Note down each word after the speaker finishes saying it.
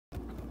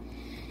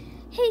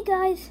Hey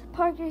guys,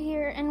 Parker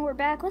here, and we're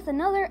back with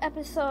another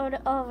episode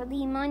of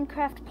the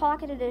Minecraft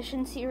Pocket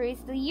Edition series.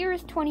 The year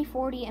is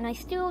 2040, and I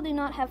still do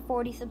not have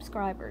 40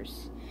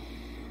 subscribers.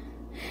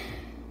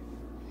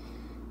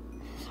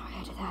 Sorry, I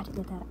had to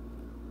get that.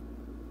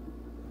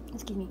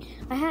 Excuse me.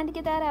 I had to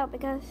get that out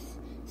because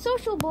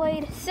Social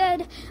Blade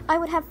said I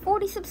would have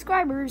 40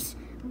 subscribers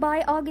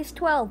by August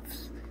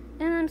 12th,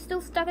 and I'm still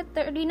stuck at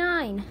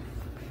 39.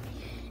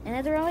 And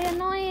it's really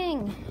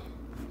annoying.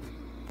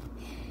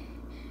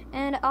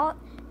 And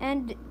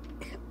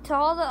to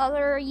all the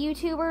other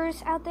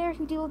YouTubers out there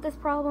who deal with this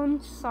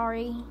problem,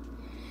 sorry.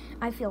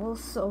 I feel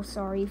so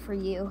sorry for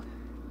you.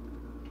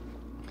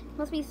 It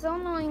must be so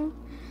annoying.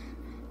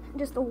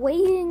 Just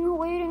waiting.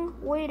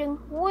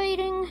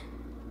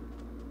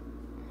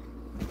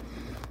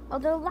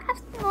 Although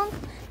last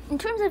month, in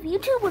terms of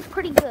YouTube, was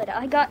pretty good.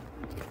 I got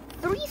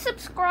 3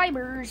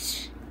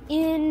 subscribers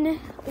in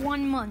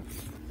 1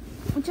 month,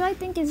 which I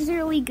think is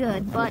really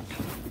good, but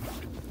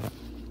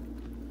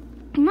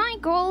my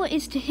goal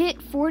is to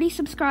hit 40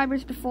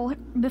 subscribers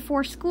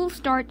before school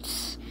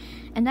starts,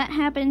 and that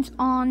happens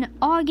on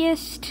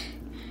August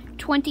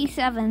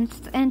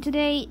 27th, and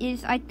today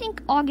is, I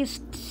think,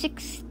 August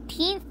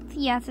 16th?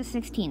 Yeah, it's the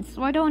 16th,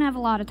 so I don't have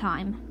a lot of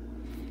time.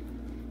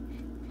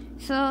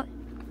 So,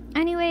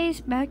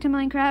 anyways, back to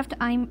Minecraft.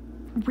 I'm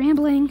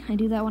rambling. I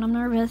do that when I'm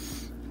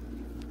nervous,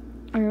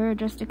 or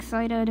just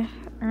excited,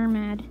 or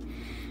mad.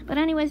 But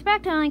anyways,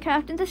 back to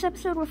Minecraft. In this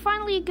episode, we're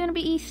finally going to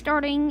be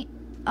starting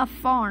a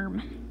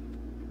farm.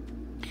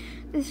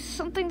 This is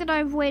something that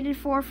I've waited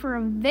for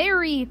a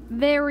very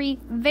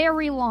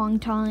long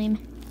time.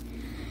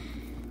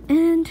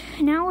 And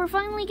now we're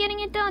finally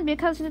getting it done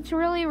because it's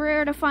really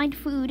rare to find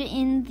food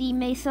in the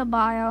Mesa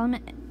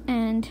biome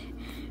and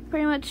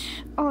pretty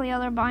much all the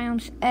other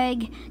biomes.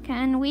 Egg,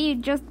 can we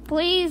just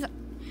please?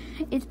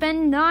 It's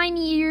been 9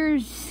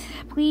 years.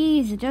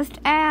 Please, just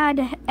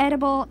add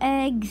edible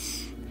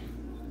eggs.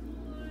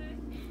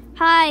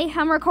 Hi,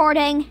 I'm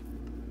recording.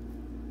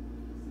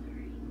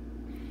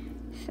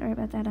 Sorry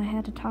about that, I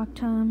had to talk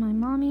to my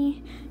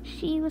mommy.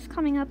 She was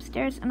coming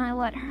upstairs and I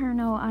let her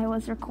know I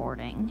was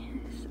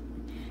recording.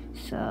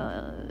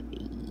 So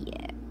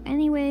yeah.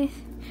 Anyways,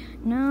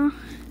 no,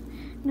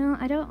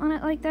 I don't want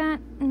it like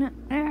that. No,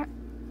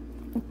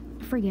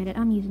 forget it,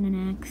 I'm using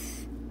an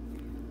axe.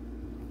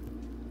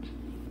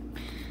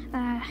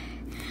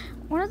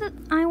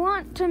 I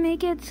want to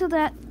make it so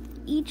that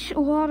each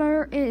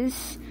water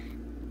is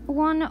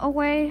 1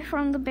 away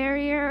from the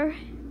barrier.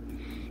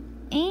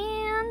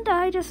 And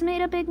I just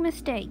made a big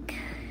mistake.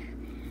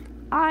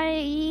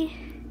 I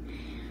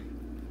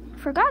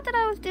forgot that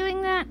I was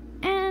doing that,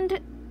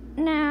 and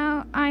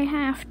now I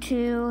have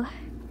to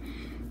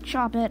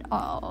chop it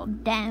all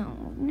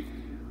down,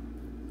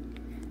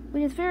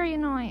 which is very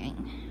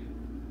annoying.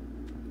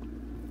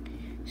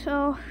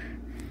 So,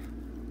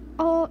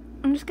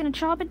 I'm just gonna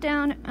chop it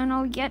down, and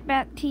I'll get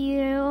back to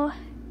you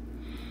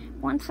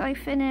once I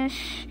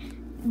finish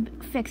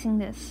fixing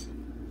this.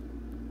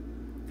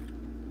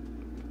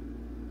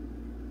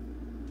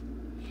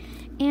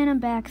 And I'm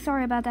back.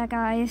 Sorry about that,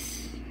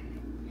 guys.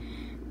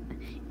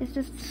 It's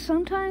just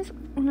sometimes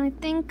when I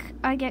think,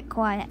 I get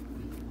quiet.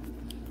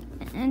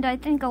 And I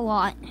think a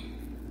lot.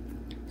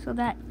 So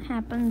that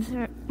happens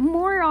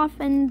more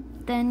often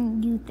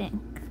than you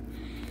think.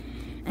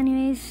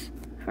 Anyways,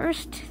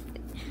 first,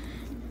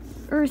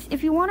 Earth,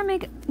 if you want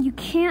to you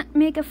can't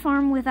make a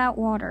farm without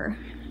water.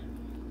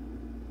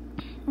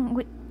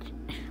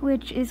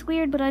 Which is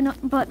weird, but I know,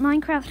 but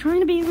Minecraft's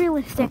trying to be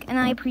realistic, and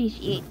I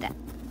appreciate that.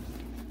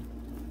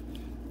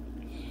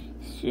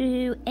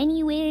 So,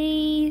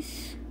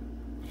 anyways,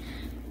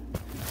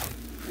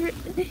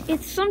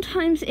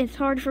 sometimes it's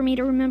hard for me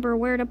to remember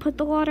where to put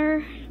the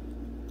water,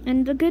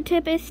 and the good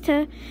tip is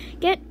to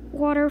get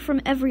water from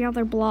every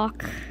other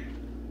block,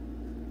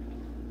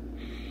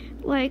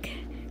 like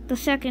the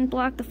 2nd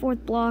block, the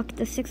 4th block,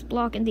 the 6th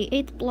block, and the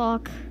 8th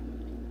block,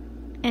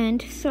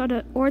 and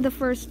or the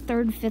 1st,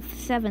 3rd, 5th,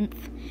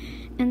 7th,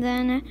 and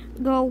then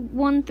go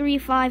 1, 3,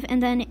 5,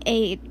 and then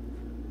 8,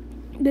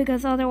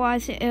 because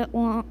otherwise it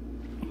won't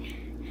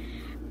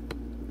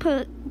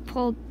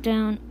pull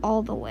down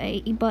all the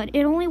way, but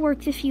it only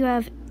works if you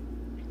have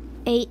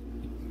 8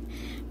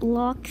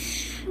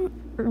 blocks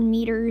or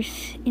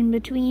meters in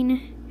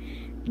between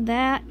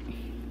that.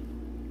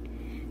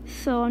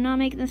 So I'm not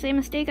making the same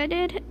mistake I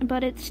did,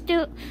 but it's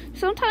still,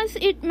 sometimes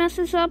it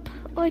messes up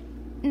like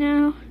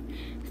now.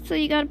 So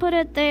you gotta put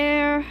it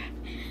there,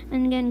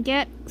 and then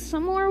get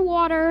some more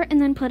water,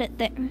 and then put it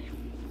there.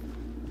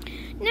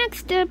 Next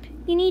step,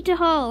 you need to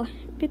hoe.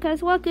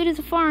 Because what good is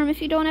a farm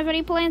if you don't have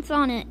any plants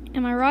on it?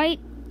 Am I right?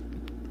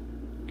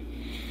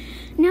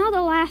 Now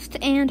the last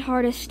and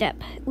hardest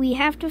step. We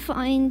have to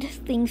find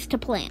things to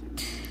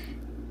plant.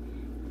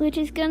 Which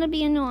is gonna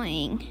be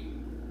annoying.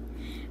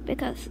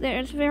 Because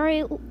there's a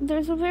very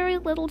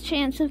little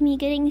chance of me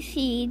getting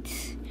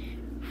seeds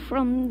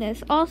from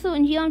this. Also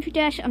in Geometry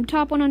Dash, I'm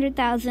top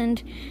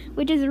 100,000,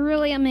 which is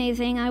really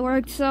amazing. I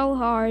worked so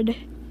hard.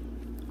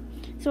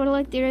 sort of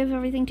like Theory of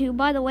Everything too.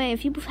 By the way,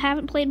 if you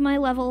haven't played my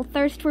level,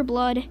 Thirst for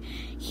Blood,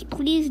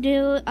 please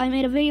do. I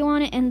made a video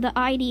on it, and the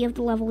ID of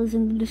the level is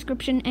in the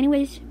description.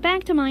 Anyways,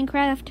 back to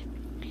Minecraft.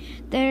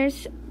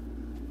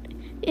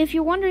 If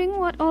you're wondering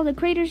what all the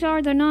craters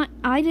are, they're not,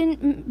 I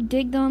didn't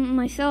dig them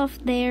myself,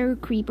 they're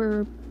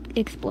creeper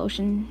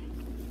explosion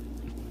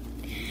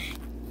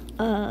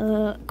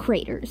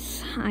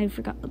craters. I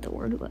forgot what the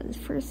word was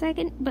for a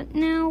second, but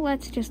now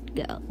let's just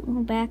go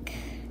back.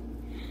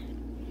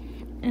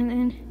 And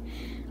then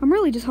I'm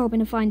really just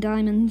hoping to find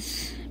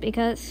diamonds,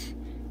 because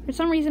for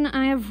some reason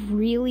I have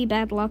really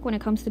bad luck when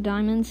it comes to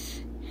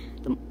diamonds.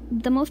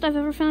 The most I've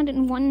ever found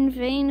in one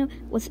vein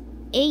was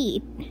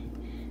 8,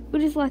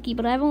 which is lucky,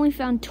 but I've only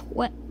found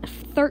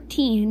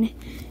 13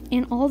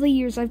 in all the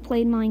years I've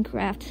played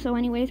Minecraft. So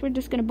anyways, we're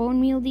just gonna bone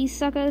meal these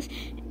suckers.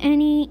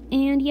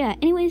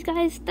 Anyways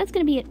guys, that's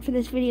gonna be it for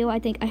this video, I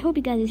think. I hope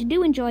you guys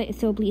do enjoy it,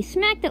 so please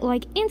smack that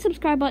like and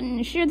subscribe button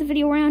and share the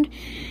video around,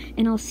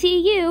 and I'll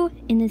see you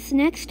in this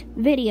next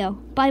video.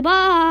 Bye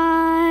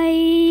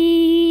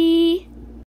bye.